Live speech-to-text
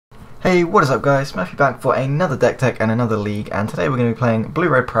Hey, what is up guys, Matthew back for another deck tech and another league, and today we're going to be playing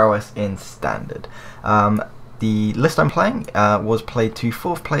Blue-Red Prowess in Standard. The list I'm playing was played to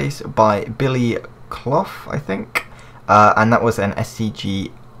 4th place by Billy Clough, I think, and that was an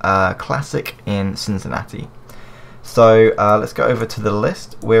SCG Classic in Cincinnati. So let's go over to the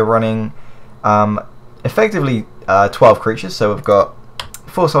list. We're running effectively 12 creatures, so we've got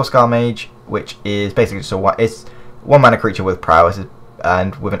 4 Soulscar Mage, which is basically just it's 1 mana creature with Prowess,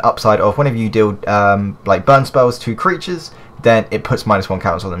 and with an upside of whenever you deal like burn spells to creatures, then it puts -1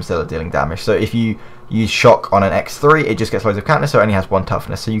 counters on them instead of dealing damage. So if you use shock on an X3, it just gets loads of counters, so it only has 1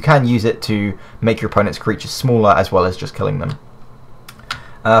 toughness. So you can use it to make your opponent's creatures smaller as well as just killing them.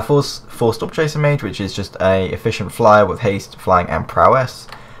 4 Storm Chaser Mage, which is just a efficient flyer with haste, flying, and prowess.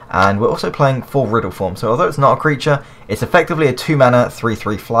 And we're also playing 4 Riddle Form. So although it's not a creature, it's effectively a 2 mana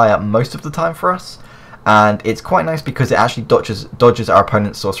 3/3 flyer most of the time for us. And it's quite nice because it actually dodges our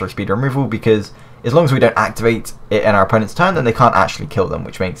opponent's sorcery speed removal, because as long as we don't activate it in our opponent's turn, then they can't actually kill them,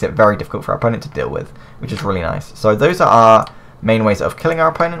 which makes it very difficult for our opponent to deal with, which is really nice. So those are our main ways of killing our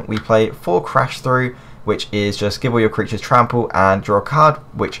opponent. We play 4 Crash Through, which is just give all your creatures trample and draw a card,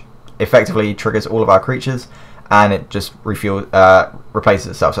 which effectively triggers all of our creatures, and it just replaces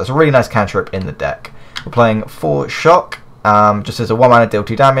itself. So it's a really nice cantrip in the deck. We're playing 4 Shock. Just as a 1 mana deal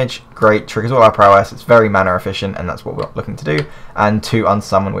 2 damage, great, triggers all our prowess, it's very mana efficient, and that's what we're looking to do. And 2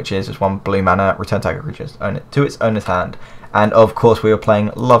 Unsummon, which is just 1 blue mana, return target creatures to its owner's hand. And of course we are playing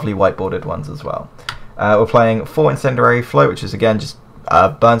lovely white-bordered ones as well. We're playing 4 Incendiary Float, which is again just a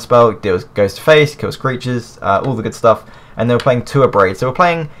burn spell, goes to face, kills creatures, all the good stuff. And then we're playing 2 Abrade. So we're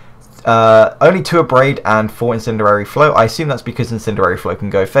playing only 2 Abrade and 4 Incendiary Float. I assume that's because Incendiary Float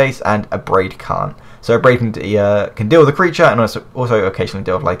can go face and Abrade can't. So Abrade can deal with the creature, and also occasionally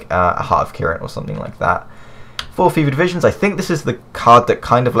deal with like a Heart of Kirin or something like that. 4 Fevered Visions. I think this is the card that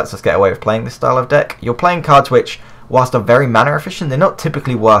kind of lets us get away with playing this style of deck. You're playing cards which, whilst are very mana efficient, they're not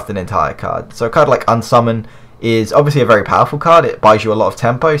typically worth an entire card. So a card like Unsummon is obviously a very powerful card. It buys you a lot of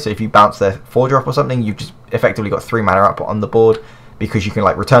tempo, so if you bounce their 4-drop or something, you've just effectively got 3 mana up on the board, because you can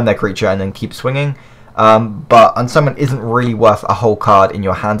like return their creature and then keep swinging. But Unsummon isn't really worth a whole card in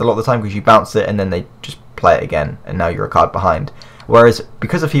your hand a lot of the time, because you bounce it and then they just play it again, and now you're a card behind. Whereas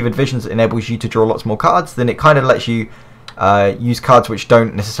because of Fevered Visions enables you to draw lots more cards, then it kind of lets you use cards which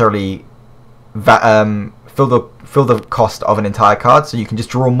don't necessarily fill the cost of an entire card, so you can just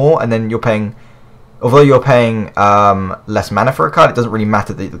draw more, and then you're paying, although you're paying less mana for a card, it doesn't really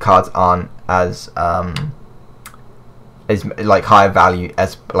matter that the cards aren't as like higher value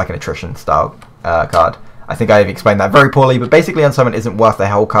as like an attrition style card. I think I've explained that very poorly, but basically Unsummon isn't worth the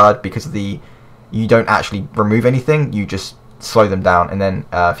whole card because of you don't actually remove anything, you just slow them down, and then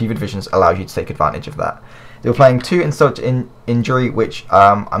Fevered Visions allows you to take advantage of that. They're playing 2 Insult Injury, which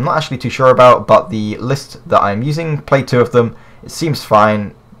I'm not actually too sure about, but the list that I'm using, play 2 of them, it seems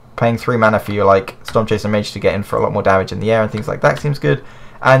fine. Paying 3 mana for your like Storm Chaser Mage to get in for a lot more damage in the air and things like that seems good,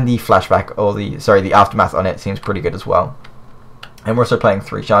 and the flashback, or the aftermath on it seems pretty good as well. And we're also playing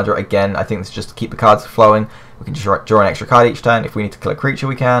 3 Chandra. Again, I think this is just to keep the cards flowing. We can just draw an extra card each turn. If we need to kill a creature,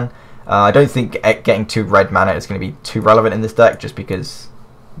 we can. I don't think getting 2 red mana is going to be too relevant in this deck, just because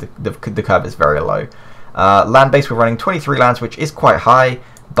the curve is very low. Land base, we're running 23 lands, which is quite high,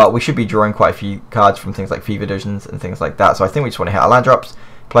 but we should be drawing quite a few cards from things like Fevered Visions and things like that. So I think we just want to hit our land drops.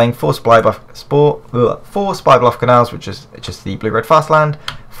 Playing 4 Spy Bluff Canals, which is just the blue-red fast land.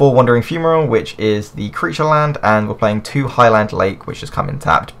 4 Wandering Funeral, which is the creature land, and we're playing 2 Highland Lake, which just come in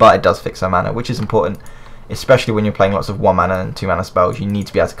tapped, but it does fix our mana, which is important, especially when you're playing lots of 1 mana and 2 mana spells. You need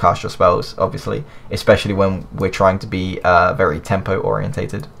to be able to cast your spells, obviously, especially when we're trying to be very tempo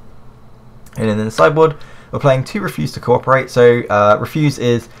orientated. And then in the sideboard, we're playing 2 Refuse to Cooperate. So Refuse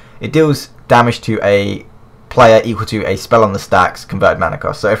is, it deals damage to a player equal to a spell on the stack's converted mana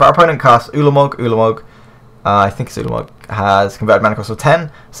cost. So if our opponent casts Ulamog, I think it's Ulamog, has converted mana cost of 10,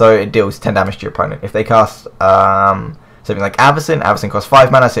 so it deals 10 damage to your opponent. If they cast something like Avacyn costs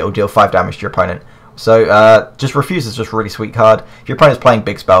 5 mana, so it will deal 5 damage to your opponent. So just Refuse is just a really sweet card. If your opponent's playing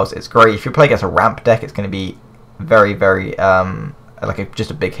big spells, it's great. If you're playing against a ramp deck, it's going to be very, very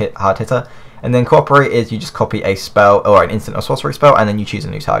just a big hard hitter. And then Cooperate is you just copy a spell or an instant or sorcery spell, and then you choose a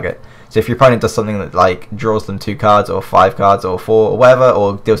new target. So if your opponent does something that like draws them 2 cards or 5 cards or 4 or whatever,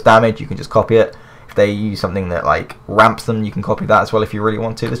 or deals damage, you can just copy it. If they use something that like ramps them, you can copy that as well if you really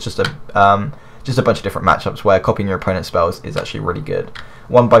want to. There's just a bunch of different matchups where copying your opponent's spells is actually really good.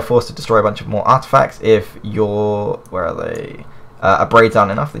 1 by Force to destroy a bunch of more artifacts. If your Abrade's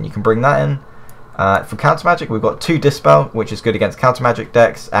aren't enough, then you can bring that in. For counter magic, we've got 2 Dispel, which is good against counter magic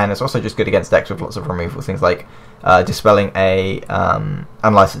decks, and it's also just good against decks with lots of removal. Things like dispelling a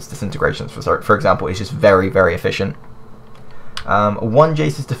unlicensed disintegrations, for example, is just very, very efficient. 1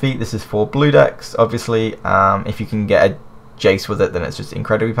 Jace's Defeat. This is for blue decks. Obviously, if you can get a Jace with it, then it's just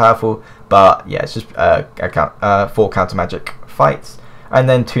incredibly powerful. But yeah, it's just 4 counter magic fights, and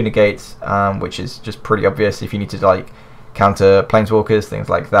then 2 negates, which is just pretty obvious if you need to like counter planeswalkers, things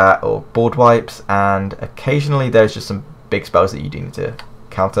like that, or board wipes. And occasionally there's just some big spells that you do need to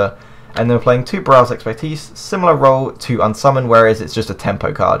counter. And then we're playing 2 Prowess Expertise, similar role to Unsummon, whereas it's just a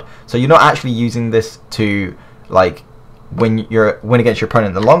tempo card. So you're not actually using this to like win against your opponent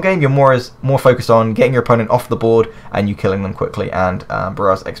in the long game. You're more focused on getting your opponent off the board and you killing them quickly. And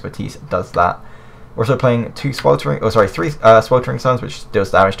Prowess Expertise does that. We're also playing 3 Sweltering Suns, which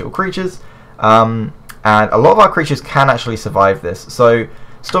deals damage to all creatures. And a lot of our creatures can actually survive this. So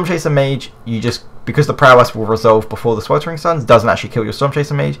Storm Chaser Mage, because the Prowess will resolve before the Sweltering Suns, doesn't actually kill your Storm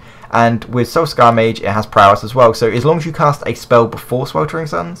Chaser Mage. And with Soul Scar Mage, it has Prowess as well. So as long as you cast a spell before Sweltering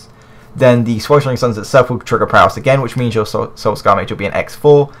Suns, then the Sweltering Suns itself will trigger Prowess again, which means your Soul Scar Mage will be an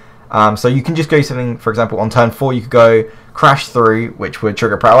X4. So you can just go something, for example, on turn 4 you could go Crash Through, which would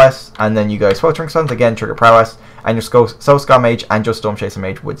trigger Prowess, and then you go Sweltering Suns, again trigger Prowess, and your Soul Scar Mage and your Storm Chaser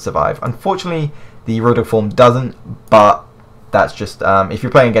Mage would survive. Unfortunately, the Riddle form doesn't, but that's just, if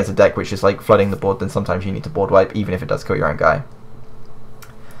you're playing against a deck which is like flooding the board, then sometimes you need to board wipe, even if it does kill your own guy.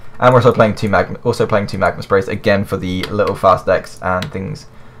 And we're also playing 2 Magma Sprays, again for the little fast decks and things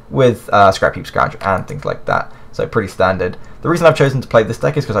with Scrap Heap Scrounge and things like that. So pretty standard. The reason I've chosen to play this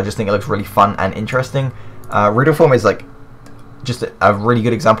deck is because I just think it looks really fun and interesting. Riddle form is like just a really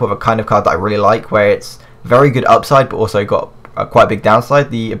good example of a kind of card that I really like, where it's very good upside but also got quite a big downside.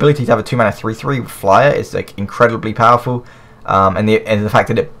 The ability to have a 2-mana 3/3 flyer is like incredibly powerful, and the fact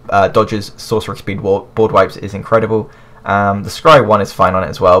that it dodges sorcery speed board wipes is incredible. The Scry 1 is fine on it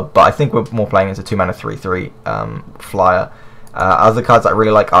as well, but I think we're more playing as a 2-mana 3/3 flyer. Other cards that I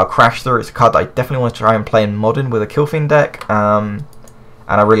really like are Crash Through. It's a card that I definitely want to try and play in Modern with a Killfiend deck, and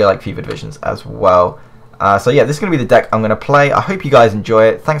I really like Fevered Visions as well. So yeah, this is going to be the deck I'm going to play. I hope you guys enjoy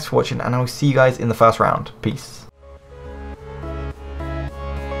it. Thanks for watching, and I'll see you guys in the first round. Peace.